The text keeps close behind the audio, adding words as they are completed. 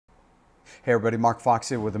Hey everybody, Mark Fox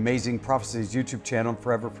here with Amazing Prophecies YouTube channel and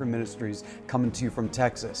Forever Free Ministries, coming to you from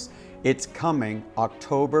Texas. It's coming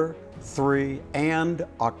October 3 and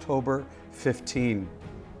October 15.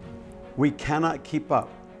 We cannot keep up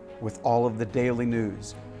with all of the daily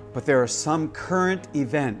news, but there are some current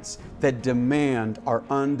events that demand our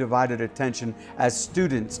undivided attention as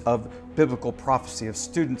students of biblical prophecy, as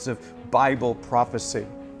students of Bible prophecy.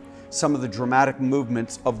 Some of the dramatic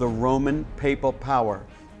movements of the Roman Papal Power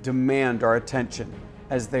demand our attention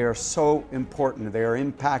as they are so important. They are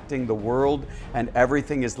impacting the world, and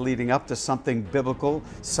everything is leading up to something biblical,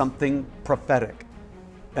 something prophetic.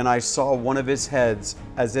 And I saw one of his heads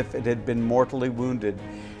as if it had been mortally wounded,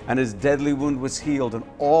 and his deadly wound was healed, and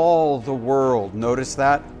all the world, notice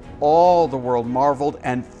that? All the world marveled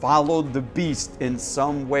and followed the beast in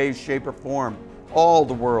some way, shape, or form. All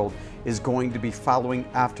the world is going to be following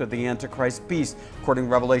after the Antichrist beast, according to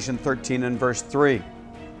Revelation 13 and verse 3.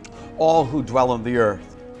 All who dwell on the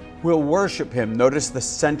earth will worship him. Notice the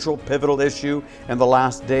central pivotal issue in the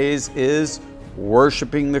last days is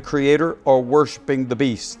worshiping the Creator or worshiping the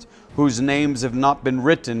beast, whose names have not been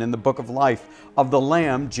written in the book of life of the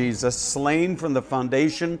Lamb, Jesus, slain from the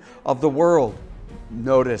foundation of the world.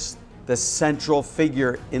 Notice the central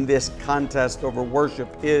figure in this contest over worship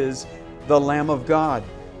is the Lamb of God,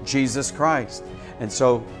 Jesus Christ. And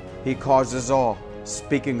so he causes all,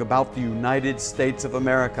 speaking about the United States of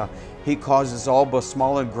America, he causes all, both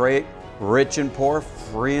small and great, rich and poor,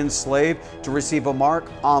 free and slave, to receive a mark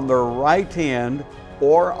on their right hand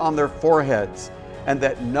or on their foreheads, and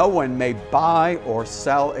that no one may buy or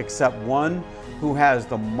sell except one who has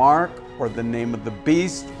the mark or the name of the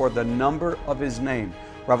beast or the number of his name.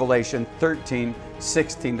 Revelation 13,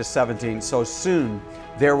 16 to 17. So soon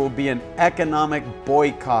there will be an economic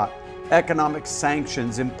boycott, economic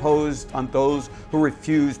sanctions imposed on those who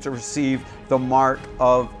refuse to receive the mark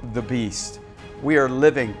of the beast. We are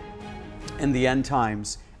living in the end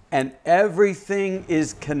times, and everything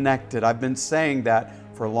is connected. I've been saying that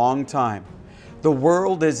for a long time. The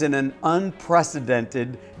world is in an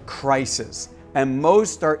unprecedented crisis, and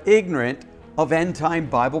most are ignorant of end-time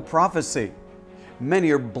Bible prophecy.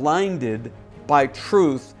 Many are blinded by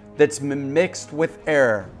truth that's been mixed with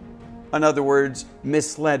error. In other words,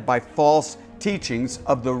 misled by false teachings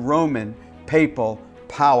of the Roman Papal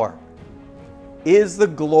Power. Is the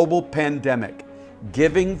global pandemic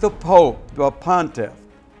giving the Pope, the Pontiff,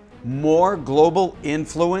 more global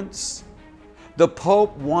influence? The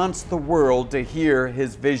Pope wants the world to hear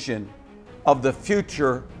his vision of the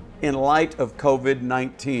future in light of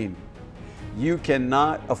COVID-19. You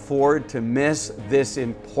cannot afford to miss this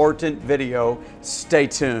important video. Stay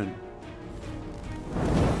tuned.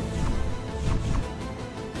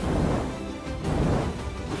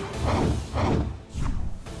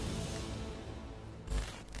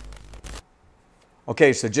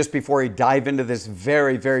 Okay, so just before we dive into this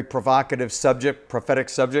very, very provocative subject, prophetic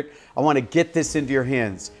subject, I want to get this into your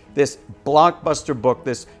hands. This blockbuster book,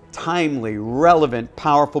 this timely, relevant,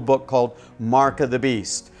 powerful book called Mark of the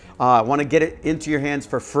Beast. I want to get it into your hands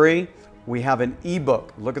for free. We have an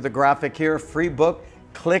ebook. Look at the graphic here, free book.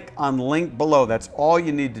 Click on link below. That's all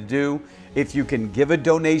you need to do. If you can give a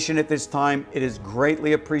donation at this time, it is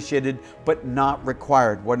greatly appreciated, but not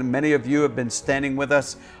required. What many of you have been standing with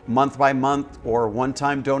us month by month or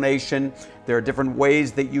one-time donation. There are different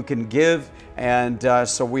ways that you can give, and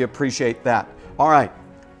so we appreciate that. All right.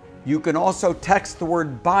 You can also text the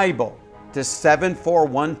word Bible to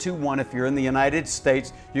 74121. If you're in the United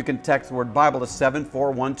States, you can text the word Bible to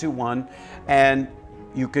 74121, and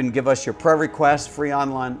you can give us your prayer request, free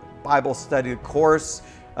online Bible study course,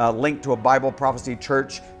 link to a Bible prophecy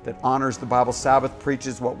church that honors the Bible Sabbath,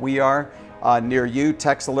 preaches what we are near you,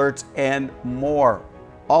 text alerts, and more.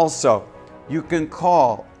 Also, you can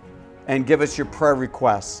call and give us your prayer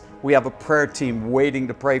requests. We have a prayer team waiting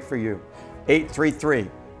to pray for you.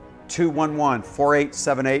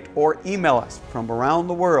 833-211-4878, or email us from around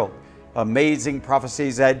the world,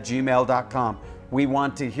 amazingprophecies@gmail.com. We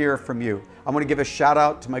want to hear from you. I'm going to give a shout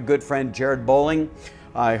out to my good friend Jared Bowling.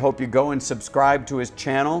 I hope you go and subscribe to his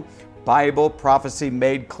channel, Bible Prophecy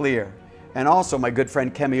Made Clear. And also my good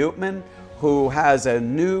friend Kemi Utman, who has a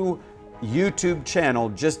new YouTube channel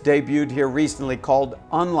just debuted here recently called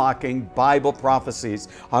Unlocking Bible Prophecies.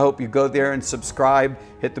 I hope you go there and subscribe,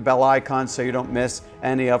 hit the bell icon so you don't miss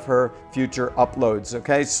any of her future uploads.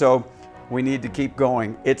 Okay, so we need to keep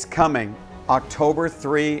going. It's coming October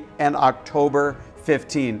 3 and October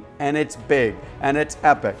 15, and it's big and it's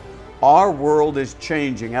epic. Our world is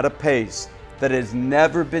changing at a pace that has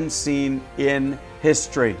never been seen in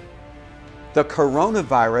history. The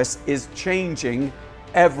coronavirus is changing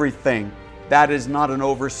everything. That is not an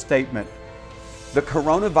overstatement. The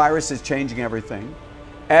coronavirus is changing everything.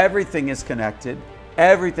 Everything is connected.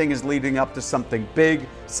 Everything is leading up to something big,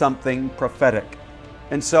 something prophetic.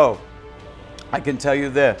 And so, I can tell you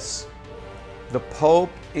this. The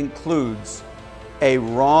Pope includes a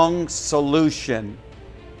wrong solution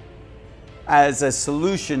as a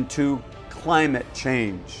solution to climate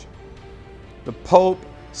change. The Pope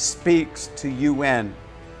speaks to UN.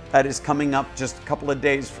 That is coming up just a couple of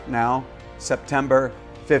days from now, September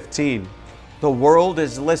 15. The world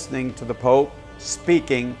is listening to the Pope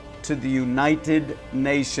speaking to the United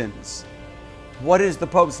Nations. What is the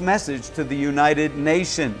Pope's message to the United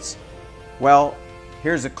Nations? Well,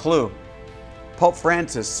 here's a clue. Pope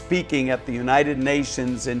Francis, speaking at the United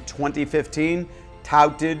Nations in 2015,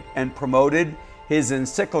 touted and promoted his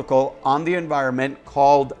encyclical on the environment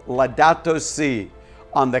called Laudato Si,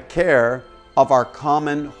 on the care of our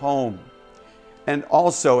common home. And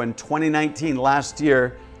also in 2019, last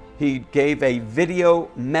year, he gave a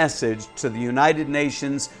video message to the United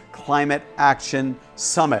Nations Climate Action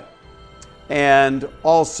Summit. And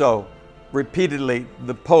also, repeatedly,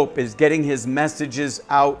 the Pope is getting his messages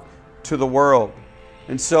out to the world.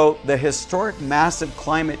 And so the historic massive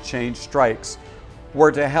climate change strikes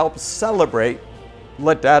were to help celebrate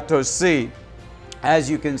Laudato Si. As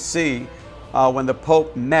you can see, when the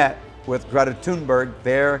Pope met with Greta Thunberg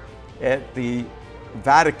there at the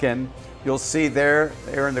Vatican, you'll see there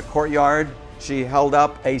in the courtyard, she held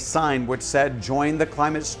up a sign which said, "Join the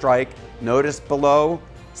climate strike." Notice below,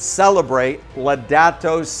 celebrate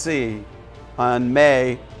Laudato Si on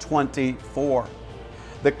May 24.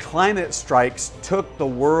 The climate strikes took the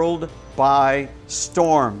world by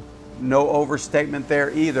storm. No overstatement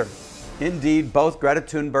there either. Indeed, both Greta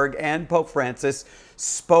Thunberg and Pope Francis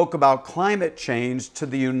spoke about climate change to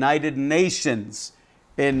the United Nations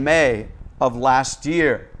in May of last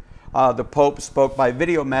year. The Pope spoke by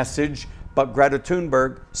video message, but Greta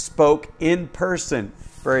Thunberg spoke in person.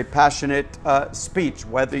 Very passionate speech.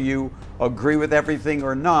 Whether you agree with everything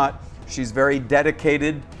or not, she's very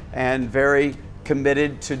dedicated and very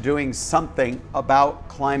committed to doing something about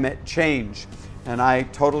climate change. And I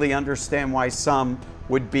totally understand why some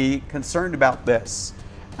would be concerned about this.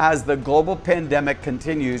 As the global pandemic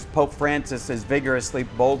continues, Pope Francis is vigorously,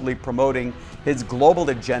 boldly promoting his global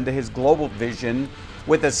agenda, his global vision,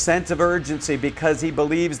 with a sense of urgency because he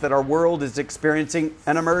believes that our world is experiencing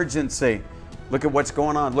an emergency. Look at what's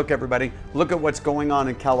going on. Look, everybody. Look at what's going on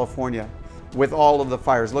in California with all of the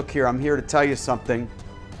fires. Look here. I'm here to tell you something,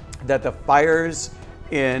 that the fires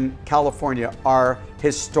in California are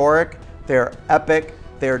historic. They're epic.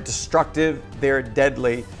 They're destructive. They're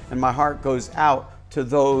deadly. And my heart goes out to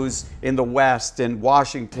those in the West, in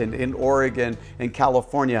Washington, in Oregon, in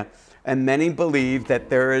California. And many believe that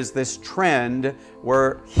there is this trend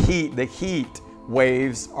where the heat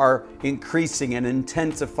waves are increasing and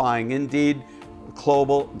intensifying. Indeed,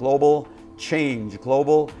 global change,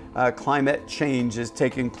 global climate change is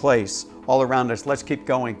taking place all around us. Let's keep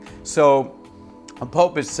going. So the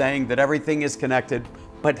Pope is saying that everything is connected,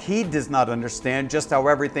 but he does not understand just how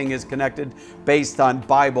everything is connected based on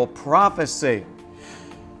Bible prophecy.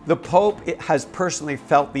 The Pope has personally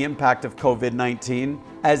felt the impact of COVID-19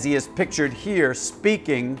 as he is pictured here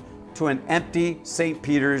speaking to an empty St.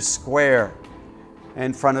 Peter's Square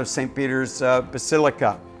in front of St. Peter's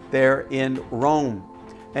Basilica there in Rome.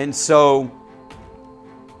 And so,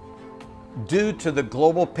 due to the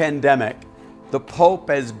global pandemic, the Pope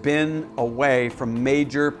has been away from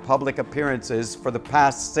major public appearances for the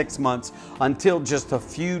past 6 months until just a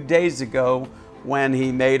few days ago when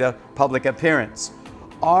he made a public appearance.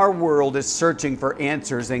 Our world is searching for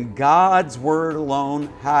answers, and God's Word alone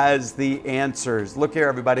has the answers. Look here,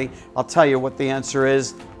 everybody. I'll tell you what the answer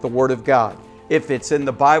is: the Word of God. If it's in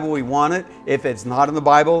the Bible, we want it. If it's not in the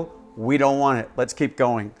Bible, we don't want it. Let's keep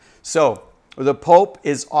going. So, the Pope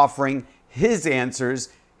is offering his answers,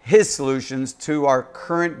 his solutions to our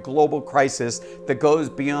current global crisis that goes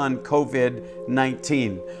beyond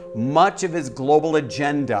COVID-19. Much of his global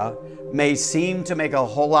agenda may seem to make a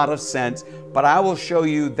whole lot of sense, but I will show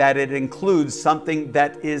you that it includes something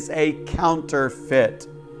that is a counterfeit.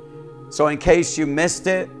 So in case you missed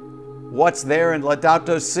it, what's there in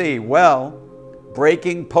Laudato Si? Well,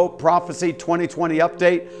 breaking Pope Prophecy 2020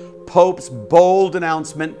 update, Pope's bold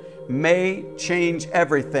announcement may change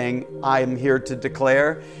everything, I am here to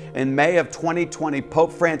declare. In May of 2020,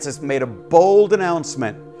 Pope Francis made a bold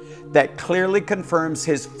announcement that clearly confirms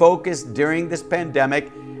his focus during this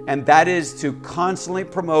pandemic, and that is to constantly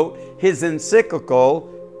promote his environmental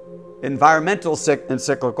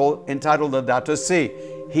encyclical entitled Laudato Si.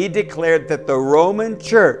 He declared that the Roman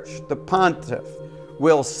Church, the pontiff,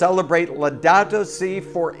 will celebrate Laudato Si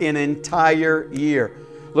for an entire year.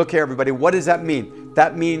 Look here, everybody. What does that mean?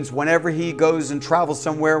 That means whenever he goes and travels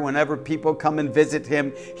somewhere, whenever people come and visit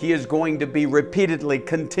him, he is going to be repeatedly,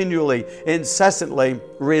 continually, incessantly,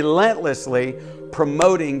 relentlessly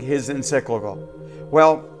promoting his encyclical.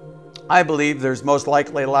 Well, I believe there's most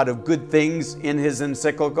likely a lot of good things in his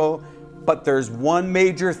encyclical, but there's one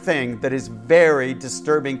major thing that is very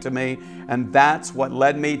disturbing to me, and that's what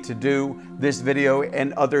led me to do this video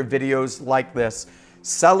and other videos like this.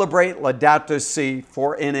 Celebrate Laudato Si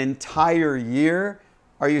for an entire year?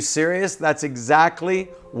 Are you serious? That's exactly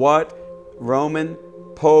what Roman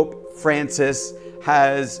Pope Francis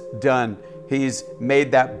has done. He's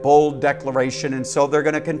made that bold declaration, and so they're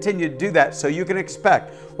going to continue to do that. So you can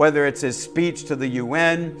expect, whether it's his speech to the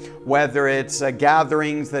UN, whether it's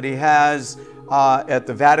gatherings that he has at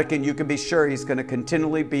the Vatican, you can be sure he's going to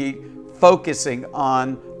continually be focusing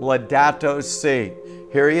on Laudato Si.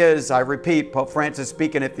 Here he is, I repeat, Pope Francis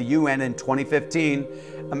speaking at the UN in 2015.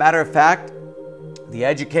 A matter of fact, the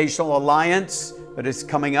Educational Alliance that is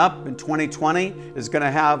coming up in 2020 is going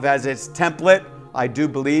to have as its template, I do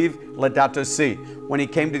believe, Laudato Si. When he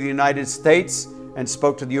came to the United States and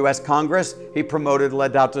spoke to the U.S. Congress, he promoted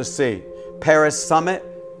Laudato Si. Paris Summit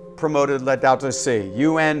promoted Laudato Si.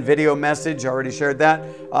 UN video message, already shared that.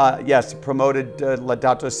 Yes, promoted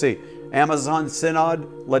Laudato Si. Amazon Synod,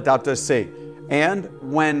 Laudato Si. And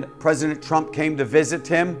when President Trump came to visit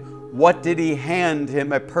him, what did he hand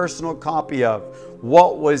him a personal copy of?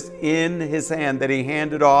 What was in his hand that he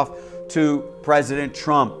handed off to President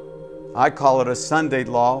Trump? I call it a Sunday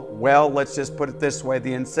law. Well, let's just put it this way.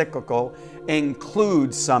 The encyclical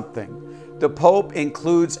includes something. The Pope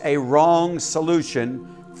includes a wrong solution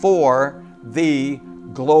for the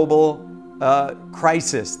global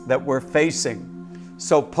crisis that we're facing.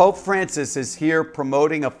 So Pope Francis is here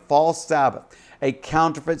promoting a false Sabbath, a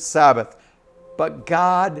counterfeit Sabbath. But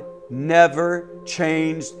God never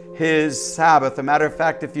changed his Sabbath. As a matter of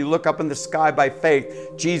fact, if you look up in the sky by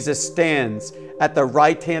faith, Jesus stands at the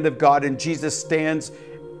right hand of God, and Jesus stands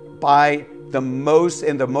by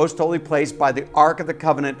in the most holy place by the Ark of the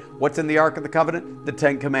Covenant. What's in the Ark of the Covenant? The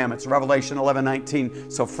Ten Commandments, Revelation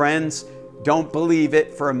 11:19. So friends, don't believe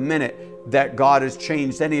it for a minute that God has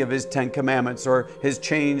changed any of his Ten Commandments or has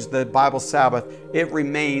changed the Bible Sabbath. It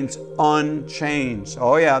remains unchanged.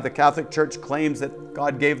 Oh yeah, the Catholic Church claims that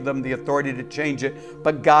God gave them the authority to change it,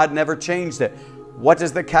 but God never changed it. What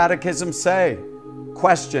does the Catechism say?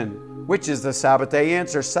 Question, which is the Sabbath day?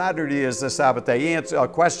 Answer, Saturday is the Sabbath day. Answer,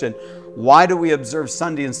 question, why do we observe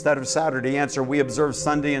Sunday instead of Saturday? Answer, we observe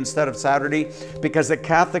Sunday instead of Saturday because the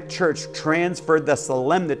Catholic Church transferred the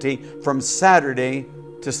solemnity from Saturday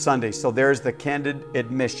to Sunday. So there's the candid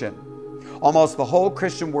admission. Almost the whole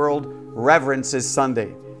Christian world reverences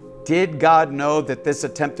Sunday. Did God know that this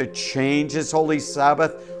attempt to change his holy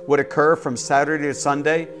Sabbath would occur from Saturday to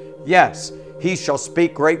Sunday? Yes. He shall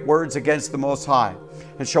speak great words against the Most High,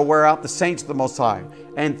 and shall wear out the saints of the Most High,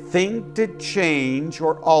 and think to change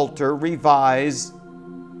or alter, revise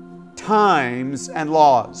times and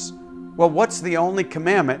laws. Well, what's the only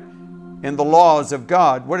commandment in the laws of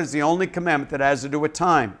God? What is the only commandment that has to do with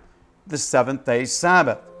time? The seventh-day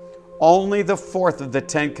Sabbath. Only the fourth of the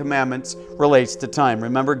Ten Commandments relates to time.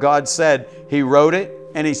 Remember, God said he wrote it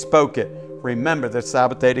and he spoke it. Remember the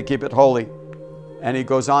Sabbath day to keep it holy. And he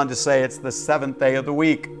goes on to say it's the seventh day of the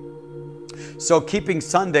week. So keeping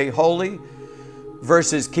Sunday holy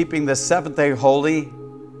versus keeping the seventh day holy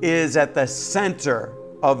is at the center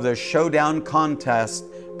of the showdown contest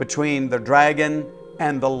between the dragon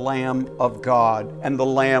and the Lamb of God, and the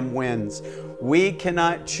Lamb wins. We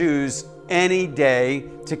cannot choose any day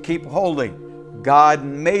to keep holy. God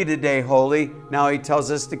made a day holy. Now he tells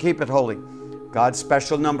us to keep it holy. God's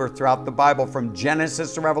special number throughout the Bible from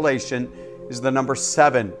Genesis to Revelation is the number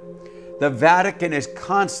 7. The Vatican is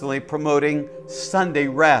constantly promoting Sunday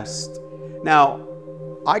rest. Now,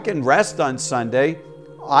 I can rest on Sunday.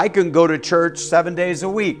 I can go to church 7 days a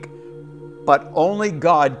week. But only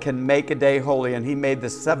God can make a day holy, and he made the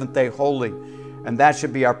seventh day holy. And that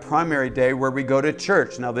should be our primary day where we go to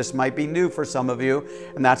church. Now, this might be new for some of you,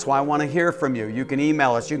 and that's why I want to hear from you. You can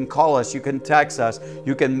email us, you can call us, you can text us,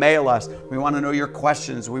 you can mail us. We want to know your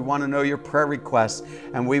questions. We want to know your prayer requests,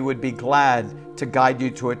 and we would be glad to guide you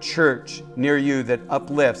to a church near you that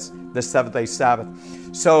uplifts the seventh-day Sabbath.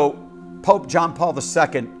 So, Pope John Paul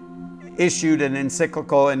II issued an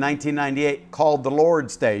encyclical in 1998 called the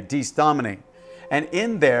Lord's Day, Dies Domini. And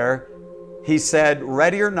in there, he said,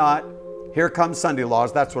 ready or not, here comes Sunday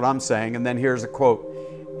laws. That's what I'm saying. And then here's a quote.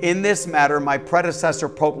 In this matter, my predecessor,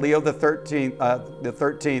 Pope Leo the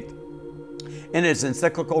 13th, in his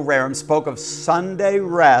encyclical Rerum, spoke of Sunday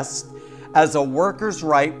rest as a worker's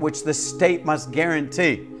right which the state must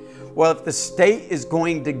guarantee. Well, if the state is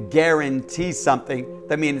going to guarantee something,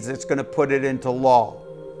 that means it's going to put it into law.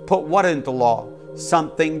 Put what into law?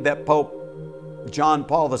 Something that Pope John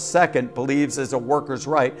Paul II believes is a worker's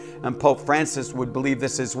right, and Pope Francis would believe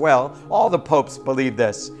this as well. All the popes believe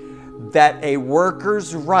this, that a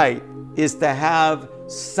worker's right is to have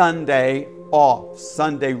Sunday off,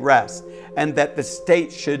 Sunday rest, and that the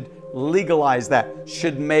state should legalize that,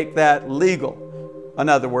 should make that legal. In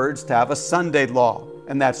other words, to have a Sunday law.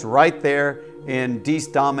 And that's right there in Dies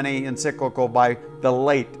Domini encyclical by the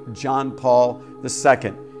late John Paul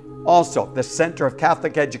II. Also, the center of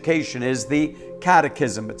Catholic education is the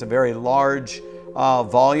Catechism. It's a very large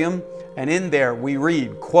volume. And in there we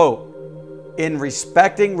read, quote, "In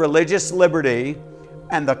respecting religious liberty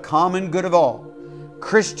and the common good of all,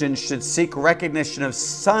 Christians should seek recognition of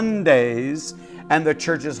Sundays and the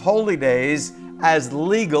Church's holy days as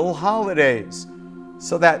legal holidays."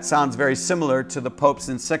 So that sounds very similar to the Pope's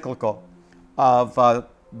encyclical of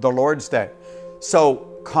the Lord's Day. So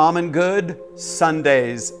common good,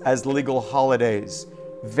 Sundays as legal holidays.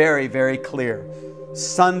 Very, very clear.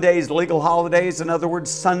 Sundays, legal holidays, in other words,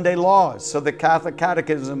 Sunday laws. So the Catholic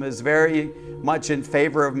Catechism is very much in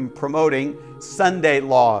favor of promoting Sunday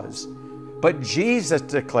laws. But Jesus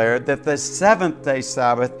declared that the seventh-day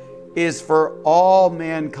Sabbath is for all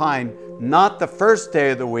mankind, not the first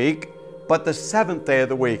day of the week, but the seventh day of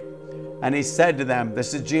the week. And he said to them,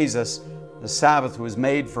 this is Jesus, the Sabbath was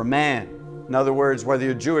made for man. In other words, whether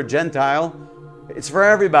you're Jew or Gentile, it's for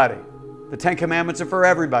everybody. The Ten Commandments are for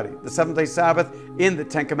everybody. The seventh-day Sabbath in the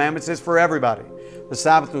Ten Commandments is for everybody. The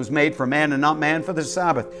Sabbath was made for man and not man for the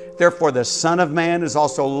Sabbath. Therefore, the Son of Man is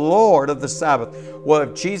also Lord of the Sabbath. Well,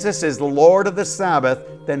 if Jesus is the Lord of the Sabbath,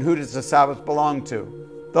 then who does the Sabbath belong to?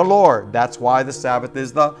 The Lord. That's why the Sabbath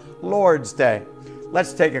is the Lord's Day.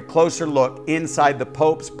 Let's take a closer look inside the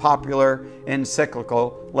Pope's popular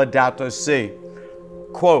encyclical, Laudato Si.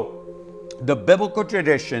 Quote, "The biblical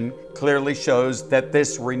tradition clearly shows that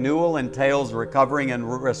this renewal entails recovering and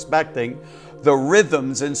respecting the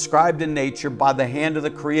rhythms inscribed in nature by the hand of the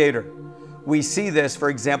Creator. We see this, for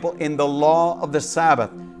example, in the law of the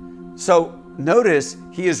Sabbath." So notice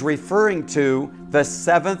he is referring to the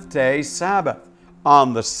seventh-day Sabbath.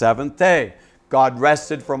 On the seventh day, God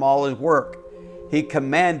rested from all his work. He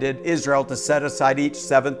commanded Israel to set aside each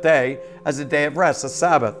seventh day as a day of rest, a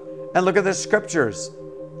Sabbath. And look at the scriptures.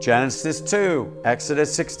 Genesis 2,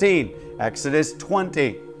 Exodus 16, Exodus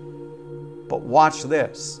 20. But watch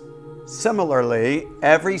this. Similarly,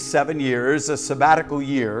 every 7 years, a sabbatical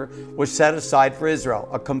year was set aside for Israel,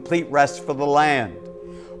 a complete rest for the land,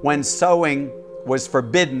 when sowing was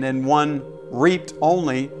forbidden and one reaped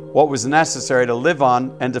only what was necessary to live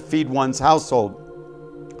on and to feed one's household.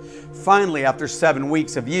 Finally, after 7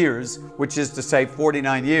 weeks of years, which is to say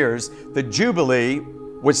 49 years, the Jubilee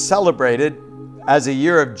was celebrated as a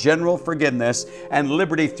year of general forgiveness and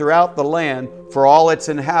liberty throughout the land for all its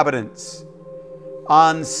inhabitants.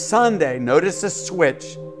 On Sunday, notice the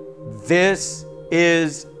switch. This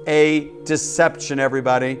is a deception,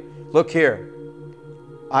 everybody. Look here.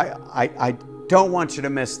 I don't want you to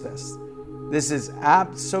miss this. This is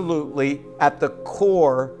absolutely at the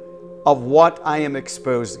core of what I am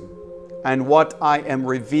exposing and what I am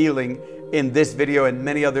revealing in this video and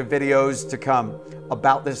many other videos to come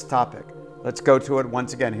about this topic. Let's go to it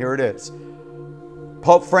once again. Here it is.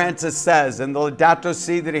 Pope Francis says in the Laudato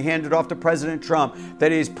Si that he handed off to President Trump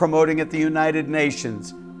that he's promoting at the United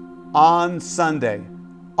Nations on Sunday.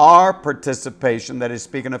 Our participation, that is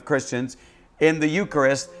speaking of Christians, in the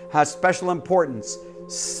Eucharist has special importance.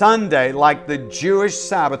 Sunday, like the Jewish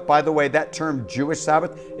Sabbath, by the way, that term Jewish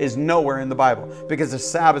Sabbath is nowhere in the Bible because the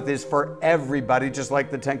Sabbath is for everybody, just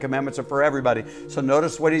like the Ten Commandments are for everybody. So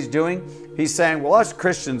notice what he's doing. He's saying, well, us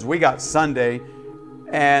Christians, we got Sunday,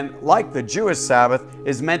 and like the Jewish Sabbath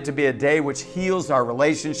is meant to be a day which heals our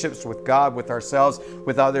relationships with God, with ourselves,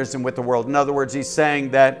 with others, and with the world. In other words, he's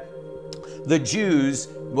saying that the Jews,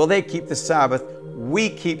 well, they keep the Sabbath, we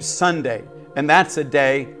keep Sunday, and that's a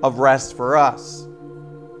day of rest for us.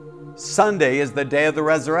 Sunday is the day of the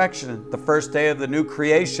resurrection, the first day of the new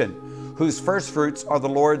creation, whose first fruits are the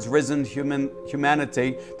Lord's risen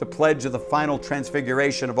humanity, the pledge of the final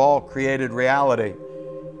transfiguration of all created reality.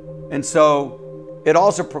 And so it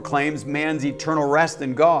also proclaims man's eternal rest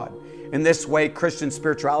in God. In this way, Christian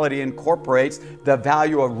spirituality incorporates the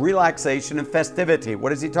value of relaxation and festivity.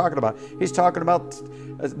 What is he talking about? He's talking about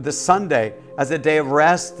the Sunday as a day of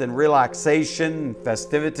rest and relaxation and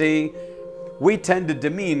festivity. We tend to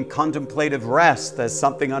demean contemplative rest as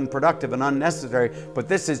something unproductive and unnecessary, but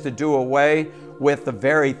this is to do away with the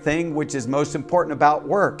very thing which is most important about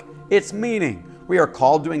work, its meaning. We are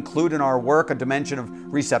called to include in our work a dimension of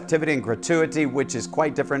receptivity and gratuity, which is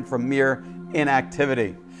quite different from mere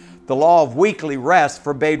inactivity. The law of weekly rest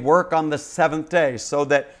forbade work on the seventh day, so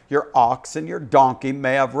that your ox and your donkey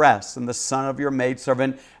may have rest, and the son of your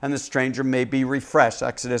maidservant and the stranger may be refreshed.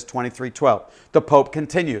 Exodus 23:12. The Pope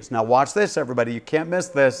continues. Now watch this, everybody. You can't miss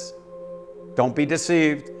this. Don't be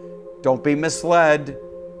deceived. Don't be misled.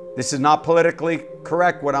 This is not politically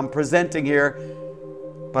correct what I'm presenting here,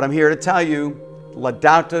 but I'm here to tell you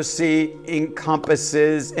Laudato Si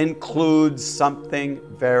includes something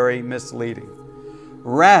very misleading.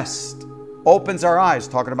 Rest opens our eyes,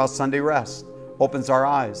 talking about Sunday rest, opens our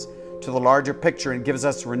eyes to the larger picture and gives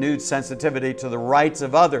us renewed sensitivity to the rights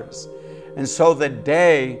of others. And so the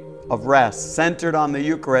day of rest, centered on the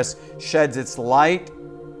Eucharist, sheds its light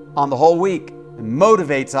on the whole week and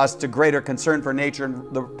motivates us to greater concern for nature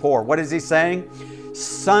and the poor. What is he saying?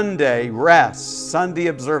 Sunday rest, Sunday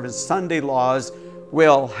observance, Sunday laws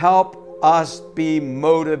will help us be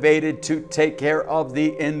motivated to take care of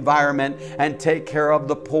the environment and take care of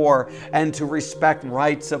the poor and to respect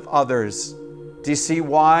rights of others. Do you see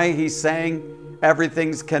why he's saying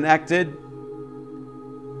everything's connected?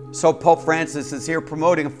 So Pope Francis is here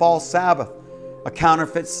promoting a false Sabbath, a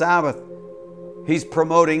counterfeit Sabbath. He's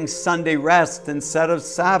promoting Sunday rest instead of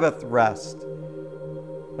Sabbath rest.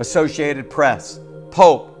 Associated Press.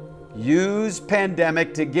 Pope, use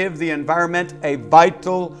pandemic to give the environment a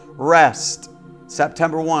vital rest.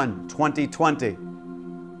 September 1, 2020.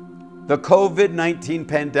 The COVID-19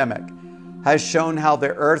 pandemic has shown how the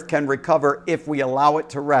earth can recover if we allow it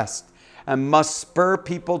to rest, and must spur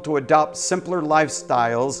people to adopt simpler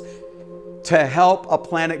lifestyles to help a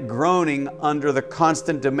planet groaning under the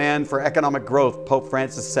constant demand for economic growth, Pope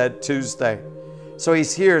Francis said Tuesday. So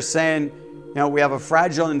he's here saying, we have a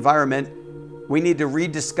fragile environment. We need to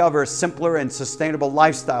rediscover simpler and sustainable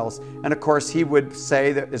lifestyles. And of course, he would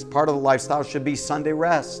say that as part of the lifestyle should be Sunday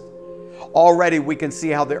rest. Already we can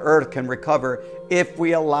see how the earth can recover if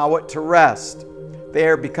we allow it to rest. The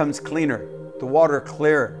air becomes cleaner, the water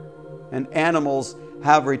clearer, and animals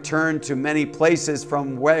have returned to many places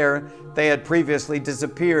from where they had previously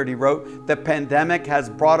disappeared. He wrote, the pandemic has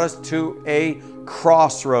brought us to a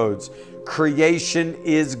crossroads. Creation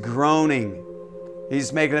is groaning.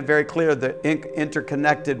 He's making it very clear the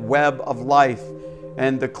interconnected web of life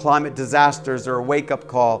and the climate disasters are a wake-up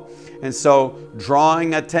call. And so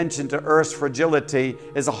drawing attention to Earth's fragility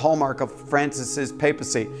is a hallmark of Francis's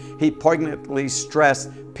papacy. He poignantly stressed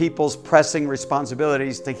people's pressing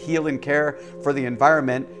responsibilities to heal and care for the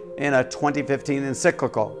environment in a 2015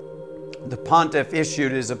 encyclical. The Pontiff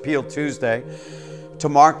issued his appeal Tuesday to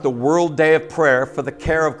mark the World Day of Prayer for the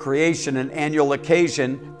Care of Creation, an annual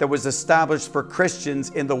occasion that was established for Christians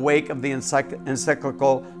in the wake of the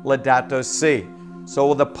encyclical Laudato Si.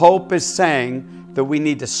 So the Pope is saying that we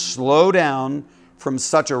need to slow down from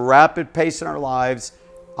such a rapid pace in our lives.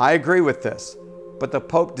 I agree with this, but the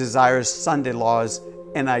Pope desires Sunday laws,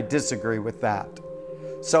 and I disagree with that.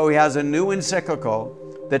 So he has a new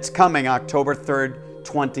encyclical that's coming October 3rd,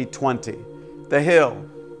 2020. The Hill.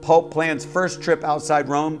 Pope plans first trip outside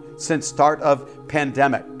Rome since start of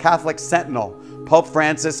pandemic. Catholic Sentinel. Pope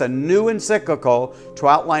Francis, a new encyclical to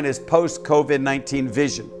outline his post-COVID-19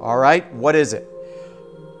 vision. All right, what is it?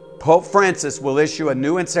 Pope Francis will issue a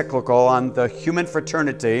new encyclical on the human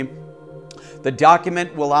fraternity. The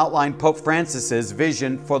document will outline Pope Francis's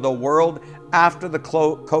vision for the world after the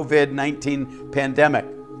COVID-19 pandemic.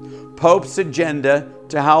 Pope's agenda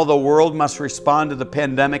to how the world must respond to the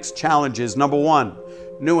pandemic's challenges. Number one,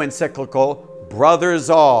 new encyclical,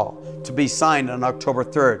 Brothers All, to be signed on October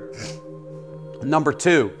 3rd. Number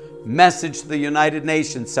two, message to the United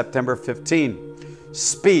Nations, September 15.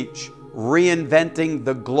 Speech, reinventing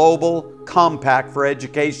the global compact for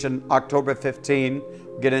education, October 15.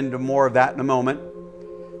 We'll get into more of that in a moment.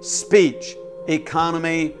 Speech,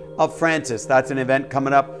 economy of Francis. That's an event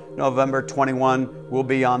coming up November 21. We'll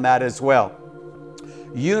be on that as well.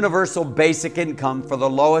 Universal basic income for the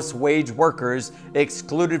lowest wage workers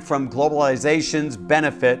excluded from globalization's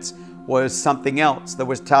benefits was something else that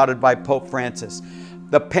was touted by Pope Francis.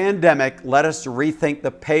 The pandemic led us to rethink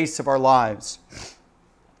the pace of our lives,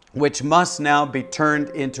 which must now be turned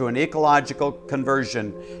into an ecological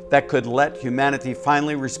conversion that could let humanity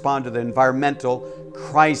finally respond to the environmental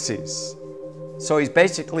crises. So he's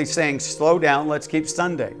basically saying, slow down, let's keep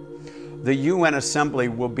Sunday. The UN Assembly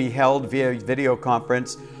will be held via video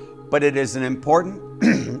conference, but it is important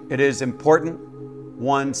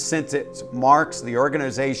One, since it marks the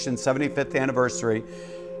organization's 75th anniversary,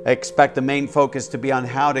 I expect the main focus to be on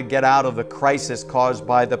how to get out of the crisis caused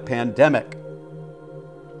by the pandemic.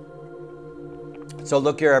 So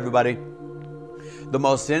look here, everybody. The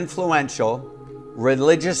most influential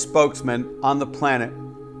religious spokesman on the planet,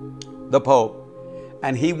 the Pope,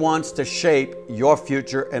 and he wants to shape your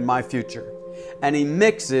future and my future. And he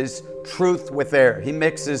mixes truth with error. He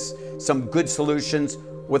mixes some good solutions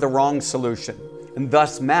with a wrong solution. And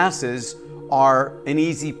thus masses are an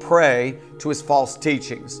easy prey to his false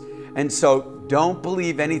teachings. And so don't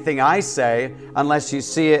believe anything I say unless you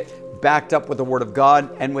see it backed up with the Word of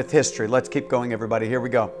God and with history. Let's keep going, everybody. Here we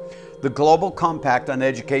go. The Global Compact on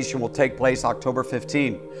Education will take place October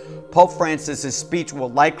 15. Pope Francis's speech will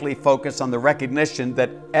likely focus on the recognition that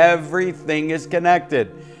everything is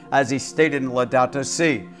connected, as he stated in Laudato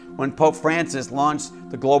Si. When Pope Francis launched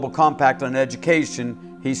the Global Compact on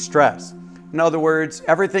Education, he stressed. In other words,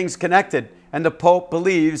 everything's connected, and the Pope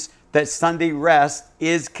believes that Sunday rest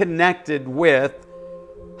is connected with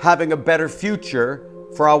having a better future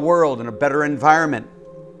for our world and a better environment.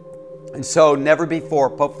 And so never before,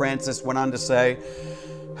 Pope Francis went on to say,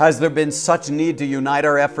 has there been such need to unite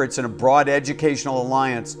our efforts in a broad educational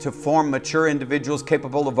alliance to form mature individuals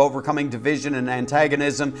capable of overcoming division and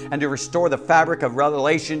antagonism and to restore the fabric of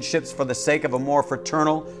relationships for the sake of a more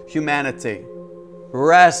fraternal humanity.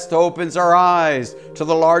 Rest opens our eyes to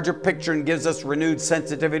the larger picture and gives us renewed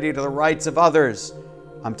sensitivity to the rights of others.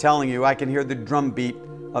 I'm telling you, I can hear the drumbeat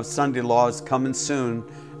of Sunday laws coming soon.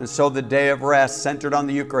 And so the day of rest, centered on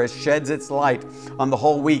the Eucharist, sheds its light on the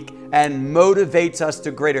whole week and motivates us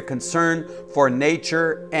to greater concern for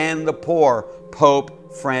nature and the poor.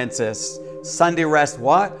 Pope Francis. Sunday rest,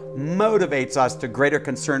 what? Motivates us to greater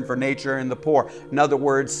concern for nature and the poor. In other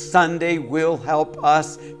words, Sunday will help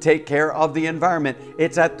us take care of the environment.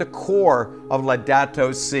 It's at the core of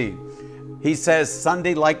Laudato Si. He says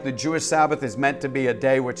Sunday, like the Jewish Sabbath, is meant to be a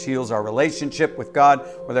day which heals our relationship with God,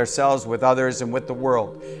 with ourselves, with others, and with the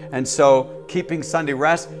world. And so keeping Sunday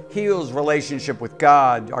rest heals relationship with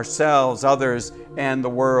God, ourselves, others, and the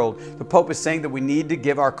world. The Pope is saying that we need to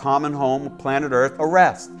give our common home, planet Earth, a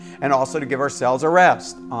rest, and also to give ourselves a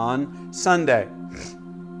rest on Sunday.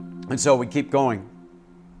 And so we keep going.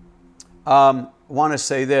 Want to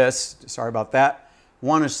say this, sorry about that.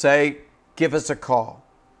 Want to say, give us a call.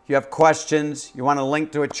 You have questions, you want to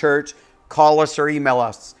link to a church, call us or email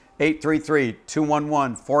us,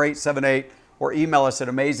 833-211-4878, or email us at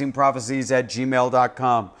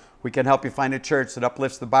amazingprophecies@gmail.com. We can help you find a church that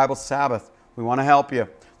uplifts the Bible Sabbath. We want to help you.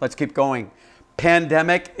 Let's keep going.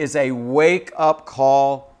 Pandemic is a wake-up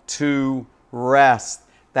call to rest.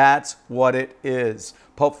 That's what it is.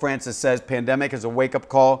 Pope Francis says pandemic is a wake-up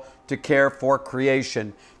call to care for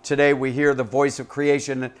creation. Today we hear the voice of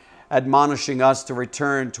creation admonishing us to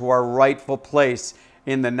return to our rightful place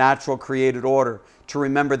in the natural created order, to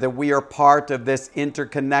remember that we are part of this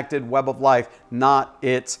interconnected web of life, not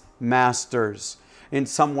its masters. In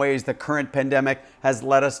some ways, the current pandemic has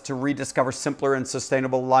led us to rediscover simpler and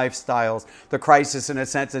sustainable lifestyles. The crisis, in a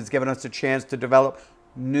sense, has given us a chance to develop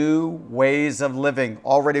new ways of living.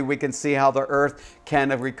 Already we can see how the earth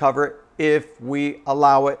can recover if we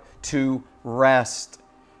allow it to rest.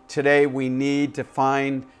 Today we need to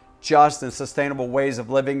find just and sustainable ways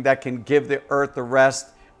of living that can give the earth the rest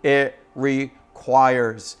it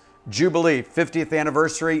requires. Jubilee, 50th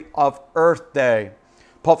anniversary of Earth Day.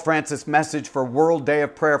 Pope Francis' message for World Day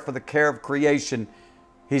of Prayer for the Care of Creation.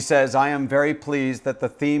 He says, I am very pleased that the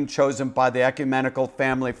theme chosen by the ecumenical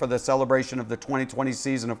family for the celebration of the 2020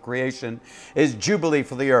 season of creation is Jubilee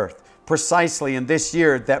for the Earth, precisely in this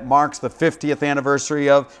year that marks the 50th anniversary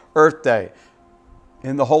of Earth Day.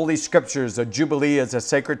 In the Holy Scriptures, a Jubilee is a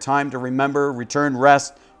sacred time to remember, return,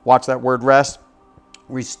 rest, watch that word rest,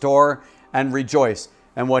 restore, and rejoice.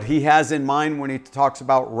 And what he has in mind when he talks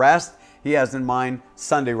about rest, he has in mind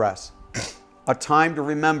Sunday rest. A time to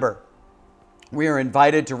remember. We are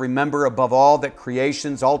invited to remember above all that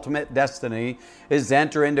creation's ultimate destiny is to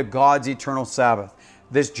enter into God's eternal Sabbath.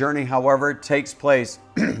 This journey, however, takes place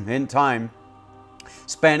in time,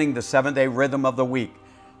 spanning the 7-day rhythm of the week,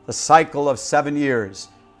 the cycle of 7 years,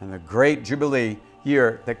 and the great Jubilee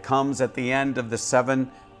year that comes at the end of the 7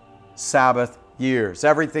 Sabbath years.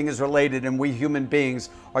 Everything is related, and we human beings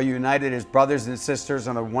are united as brothers and sisters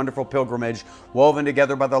on a wonderful pilgrimage, woven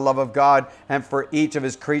together by the love of God and for each of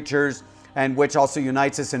his creatures, and which also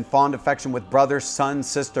unites us in fond affection with brother, sun,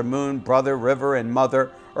 sister, moon, brother, river, and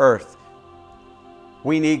mother, earth.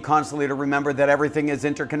 We need constantly to remember that everything is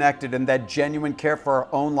interconnected and that genuine care for our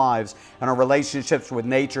own lives and our relationships with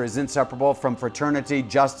nature is inseparable from fraternity,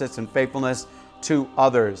 justice, and faithfulness to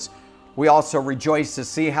others. We also rejoice to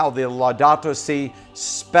see how the Laudato Si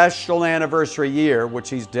special anniversary year, which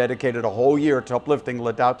he's dedicated a whole year to uplifting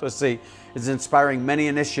Laudato Si, is inspiring many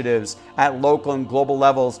initiatives at local and global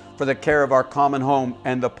levels for the care of our common home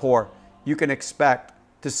and the poor. You can expect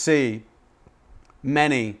to see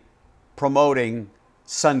many promoting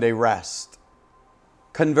Sunday rest.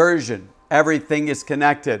 Conversion, everything is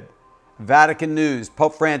connected. Vatican News,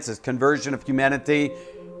 Pope Francis, conversion of humanity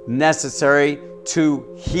necessary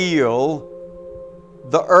to heal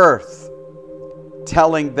the earth,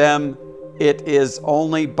 telling them it is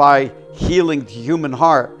only by healing the human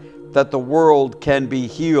heart that the world can be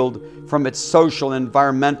healed from its social and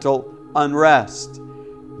environmental unrest.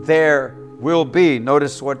 There will be,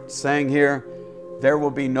 notice what's saying here, there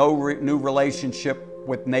will be no new relationship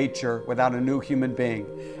with nature without a new human being.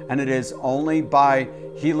 And it is only by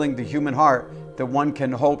healing the human heart that one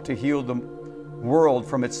can hope to heal the world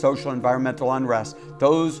from its social and environmental unrest.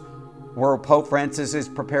 Those were Pope Francis's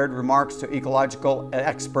prepared remarks to ecological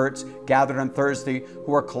experts gathered on Thursday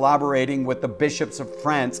who are collaborating with the bishops of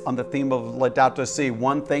France on the theme of Laudato Si.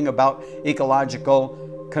 One thing about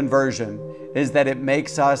ecological conversion is that it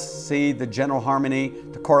makes us see the general harmony,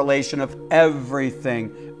 the correlation of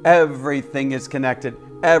everything. Everything is connected.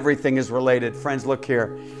 Everything is related. Friends, look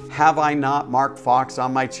here. Have I not, Mark Fox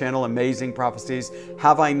on my channel, Amazing Prophecies,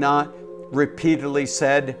 have I not repeatedly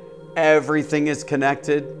said everything is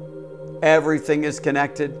connected? Everything is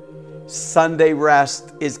connected. Sunday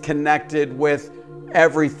rest is connected with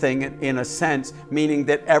everything in a sense, meaning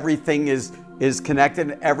that everything is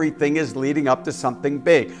connected and everything is leading up to something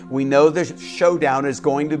big. We know the showdown is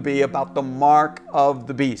going to be about the mark of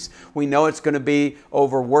the beast. We know it's going to be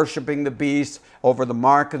over worshiping the beast, over the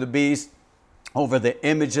mark of the beast, over the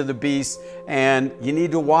image of the beast. And you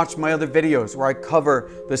need to watch my other videos where I cover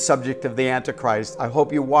the subject of the Antichrist. I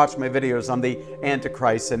hope you watch my videos on the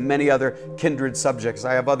Antichrist and many other kindred subjects.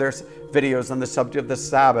 I have other videos on the subject of the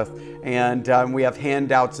Sabbath, and we have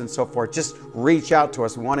handouts and so forth. Just reach out to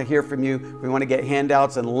us. We want to hear from you. We want to get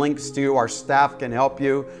handouts and links to you. Our staff can help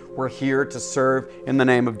you. We're here to serve in the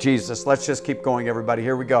name of Jesus. Let's just keep going, everybody.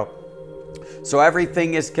 Here we go. So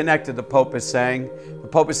everything is connected, the Pope is saying. The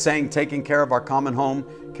Pope is saying taking care of our common home,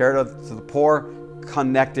 care of the poor,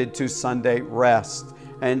 connected to Sunday rest.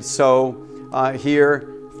 And so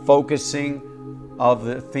here, focusing of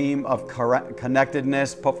the theme of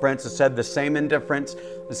connectedness, Pope Francis said the same indifference,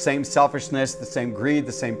 the same selfishness, the same greed,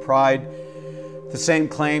 the same pride, the same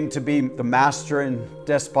claim to be the master and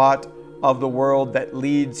despot of the world that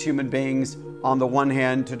leads human beings on the one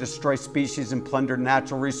hand to destroy species and plunder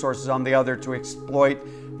natural resources on the other, to exploit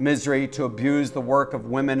misery, to abuse the work of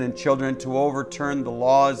women and children, to overturn the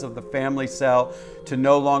laws of the family cell, to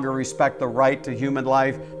no longer respect the right to human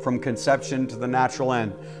life from conception to the natural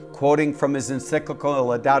end. Quoting from his encyclical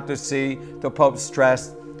Laudato Si, the Pope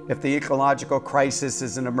stressed, if the ecological crisis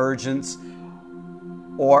is an emergence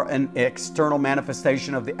or an external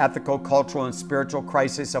manifestation of the ethical, cultural, and spiritual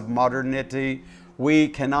crisis of modernity, we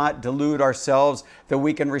cannot delude ourselves that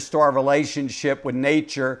we can restore our relationship with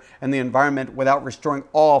nature and the environment without restoring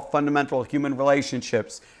all fundamental human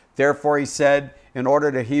relationships. Therefore, he said, in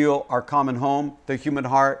order to heal our common home, the human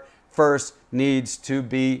heart first needs to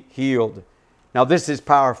be healed. Now, this is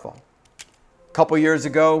powerful. A couple years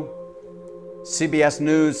ago, CBS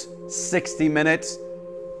News, 60 Minutes,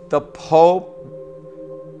 the Pope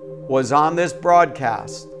was on this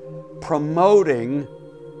broadcast promoting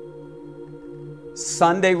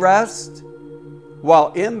Sunday rest.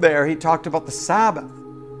 While in there, he talked about the Sabbath.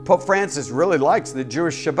 Pope Francis really likes the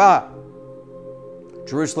Jewish Shabbat.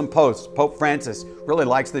 Jerusalem Post, Pope Francis really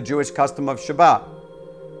likes the Jewish custom of Shabbat.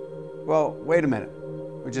 Well, wait a minute.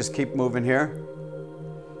 We just keep moving here.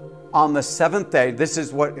 On the seventh day, this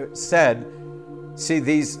is what it said. See,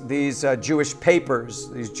 these Jewish papers,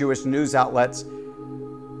 these Jewish news outlets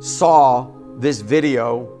saw this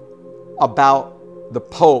video about the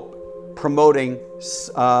Pope promoting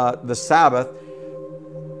the Sabbath.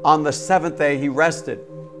 On the seventh day, he rested.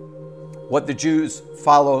 What the Jews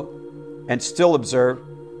follow and still observe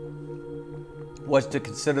was to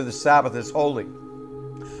consider the Sabbath as holy.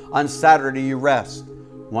 On Saturday, you rest,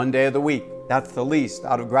 one day of the week. That's the least.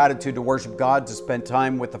 Out of gratitude to worship God, to spend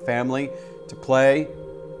time with the family, to play,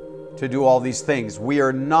 to do all these things. We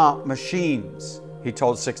are not machines, he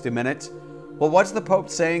told 60 Minutes. Well, what's the Pope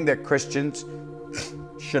saying that Christians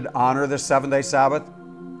should honor the seventh-day Sabbath?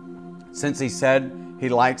 Since he said he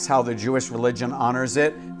likes how the Jewish religion honors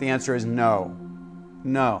it, the answer is no.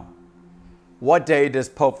 No. What day does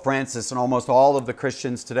Pope Francis and almost all of the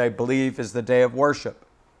Christians today believe is the day of worship?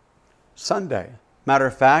 Sunday. Matter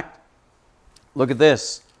of fact, look at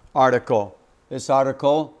this article. This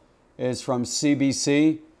article is from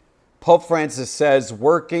CBC. Pope Francis says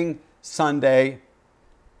working Sunday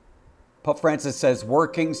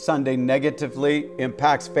negatively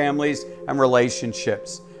impacts families and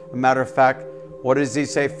relationships. As a matter of fact, what does he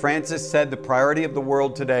say? Francis said the priority of the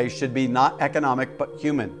world today should be not economic but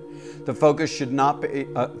human. The focus should not be,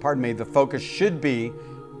 the focus should be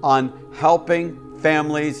on helping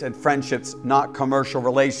families and friendships, not commercial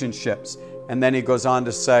relationships. And then he goes on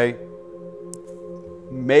to say,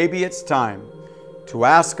 maybe it's time to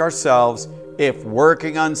ask ourselves if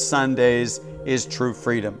working on Sundays is true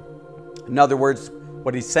freedom. In other words,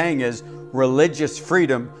 what he's saying is religious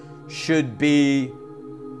freedom should be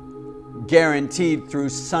guaranteed through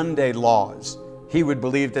Sunday laws. He would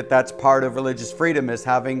believe that that's part of religious freedom, is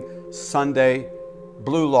having Sunday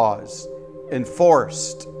blue laws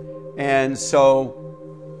enforced. And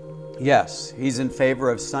so, yes, he's in favor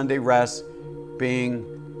of Sunday rest being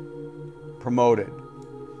promoted.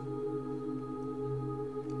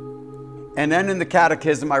 And then in the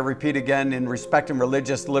Catechism, I repeat again, in respecting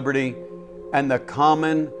religious liberty and the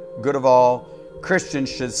common good of all, Christians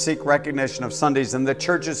should seek recognition of Sundays and the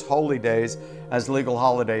Church's holy days as legal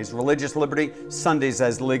holidays. Religious liberty, Sundays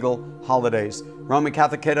as legal holidays. Roman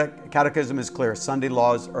Catholic Catechism is clear. Sunday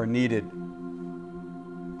laws are needed.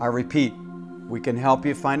 I repeat, we can help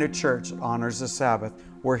you find a church that honors the Sabbath.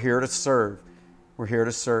 We're here to serve. We're here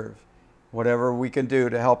to serve. Whatever we can do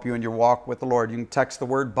to help you in your walk with the Lord. You can text the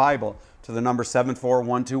word Bible to the number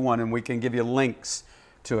 74121 and we can give you links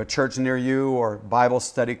to a church near you or Bible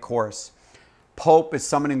study course. Pope is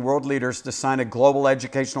summoning world leaders to sign a global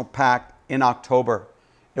educational pact in October.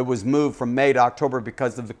 It was moved from May to October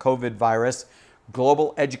because of the COVID virus.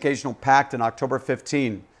 Global Educational Pact in October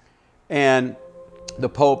 15. And the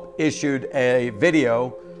Pope issued a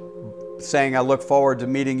video saying, I look forward to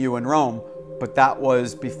meeting you in Rome. But that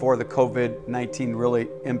was before the COVID-19 really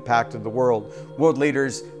impacted the world. World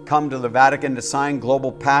leaders come to the Vatican to sign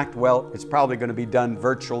global pact. Well, it's probably going to be done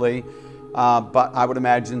virtually. But I would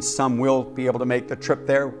imagine some will be able to make the trip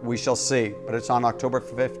there. We shall see. But it's on October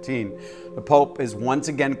 15. The Pope is once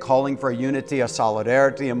again calling for a unity, a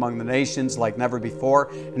solidarity among the nations like never before.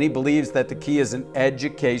 And he believes that the key is an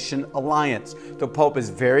education alliance. The Pope is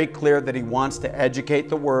very clear that he wants to educate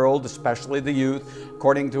the world, especially the youth,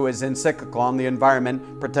 according to his encyclical on the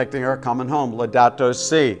environment, protecting our common home, Laudato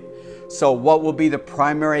Si. So what will be the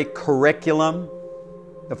primary curriculum,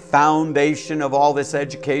 the foundation of all this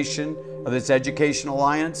education, of this education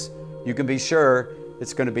alliance? You can be sure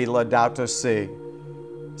it's going to be Laudato Si.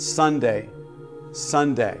 Sunday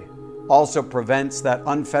also prevents that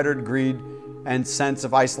unfettered greed and sense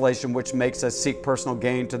of isolation which makes us seek personal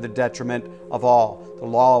gain to the detriment of all. The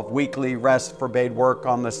law of weekly rest forbade work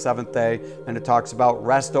on the seventh day, and it talks about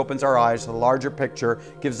rest opens our eyes to the larger picture,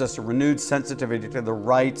 gives us a renewed sensitivity to the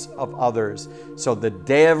rights of others. So the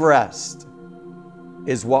day of rest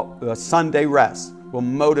is what the Sunday rest will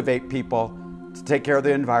motivate people to take care of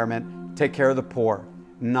the environment, take care of the poor,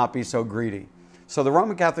 not be so greedy. So the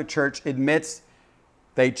Roman Catholic Church admits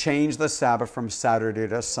they changed the Sabbath from Saturday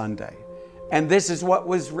to Sunday. And this is what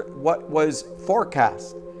was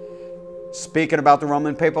forecast. Speaking about the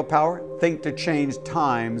Roman Papal Power, think to change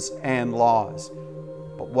times and laws.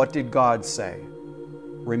 But what did God say?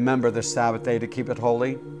 Remember the Sabbath day to keep it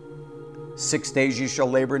holy. 6 days you shall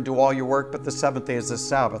labor and do all your work, but the seventh day is the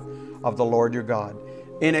Sabbath of the Lord your God.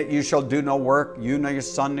 In it you shall do no work, you nor your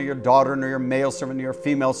son, nor your daughter, nor your male servant, nor your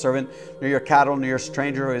female servant, nor your cattle, nor your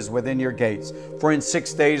stranger who is within your gates. For in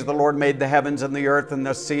 6 days the Lord made the heavens and the earth and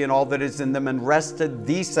the sea and all that is in them, and rested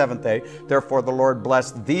the seventh day. Therefore the Lord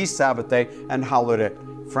blessed the Sabbath day and hallowed it.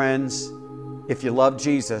 Friends, if you love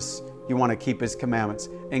Jesus, you want to keep his commandments,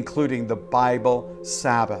 including the Bible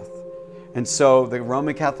Sabbath. And so the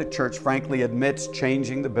Roman Catholic Church frankly admits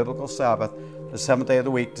changing the biblical Sabbath, the seventh day of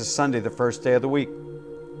the week, to Sunday, the first day of the week.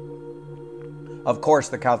 Of course,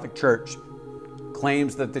 the Catholic Church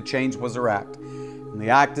claims that the change was her act. And the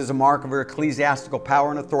act is a mark of her ecclesiastical power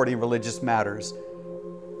and authority in religious matters.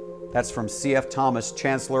 That's from C.F. Thomas,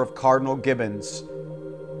 Chancellor of Cardinal Gibbons,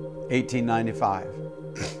 1895.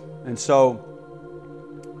 And so,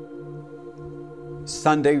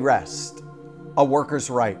 Sunday rest, a worker's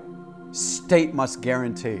right. State must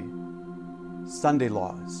guarantee. Sunday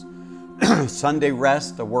laws. Sunday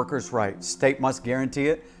rest, a worker's right. State must guarantee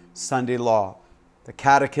it. Sunday law. The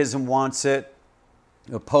Catechism wants it.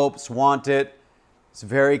 The popes want it. It's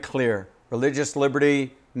very clear. Religious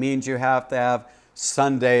liberty means you have to have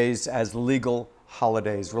Sundays as legal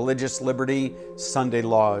holidays. Religious liberty, Sunday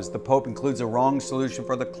laws. The Pope includes a wrong solution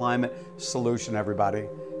for the climate solution, everybody.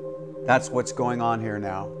 That's what's going on here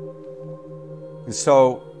now. And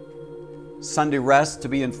so Sunday rest to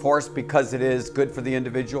be enforced because it is good for the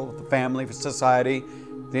individual, the family, for society,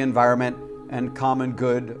 the environment, and common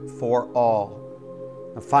good for all.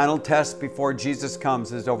 The final test before Jesus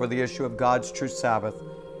comes is over the issue of God's true Sabbath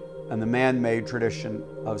and the man-made tradition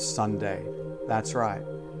of Sunday. That's right.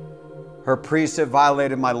 Her priests have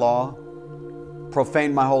violated my law,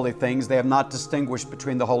 profaned my holy things. They have not distinguished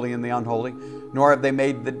between the holy and the unholy, nor have they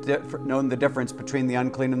made known the difference between the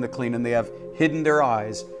unclean and the clean, and they have hidden their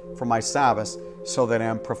eyes from my Sabbaths, so that I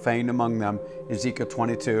am profaned among them. Ezekiel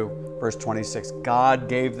 22, verse 26. God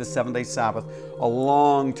gave the seventh-day Sabbath a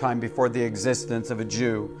long time before the existence of a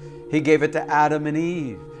Jew. He gave it to Adam and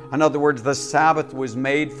Eve. In other words, the Sabbath was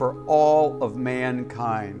made for all of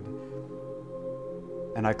mankind.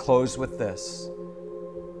 And I close with this.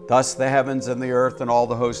 Thus the heavens and the earth and all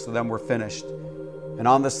the hosts of them were finished. And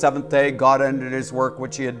on the seventh day God ended his work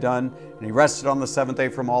which he had done, and he rested on the seventh day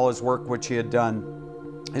from all his work which he had done.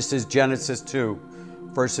 This is Genesis 2,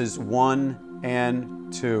 verses 1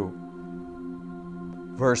 and 2.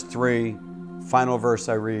 Verse 3, final verse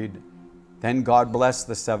I read. Then God blessed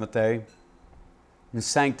the seventh day and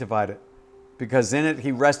sanctified it, because in it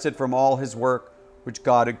he rested from all his work which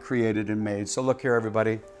God had created and made. So look here,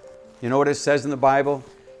 everybody. You know what it says in the Bible?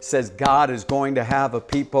 It says God is going to have a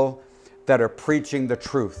people that are preaching the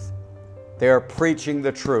truth. They are preaching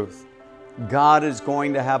the truth. God is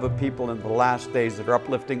going to have a people in the last days that are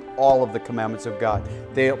uplifting all of the commandments of God.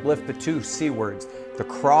 They uplift the two C words, the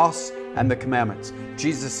cross and the commandments.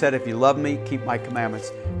 Jesus said, if you love me, keep my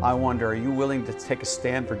commandments. I wonder, are you willing to take a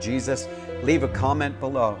stand for Jesus? Leave a comment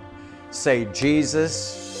below. Say,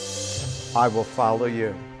 Jesus, I will follow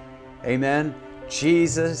you. Amen.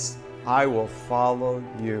 Jesus, I will follow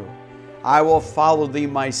you. I will follow thee,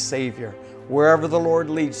 my Savior. Wherever the Lord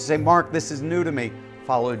leads, say, Mark, this is new to me.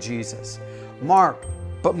 Follow Jesus. Mark,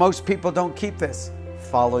 but most people don't keep this.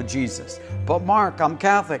 Follow Jesus. But Mark, I'm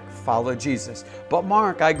Catholic. Follow Jesus. But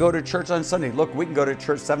Mark, I go to church on Sunday. Look, we can go to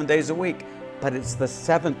church 7 days a week, but it's the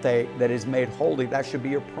seventh day that is made holy. That should be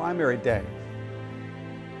your primary day.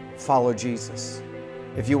 Follow Jesus.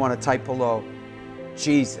 If you want to type below,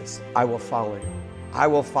 Jesus, I will follow you. I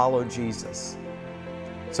will follow Jesus.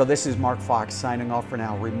 So this is Mark Fox signing off for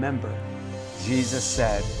now. Remember, Jesus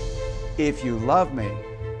said, if you love me,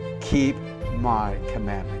 keep my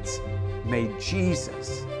commandments. May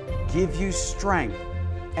Jesus give you strength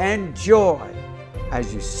and joy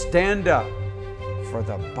as you stand up for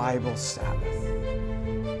the Bible Sabbath.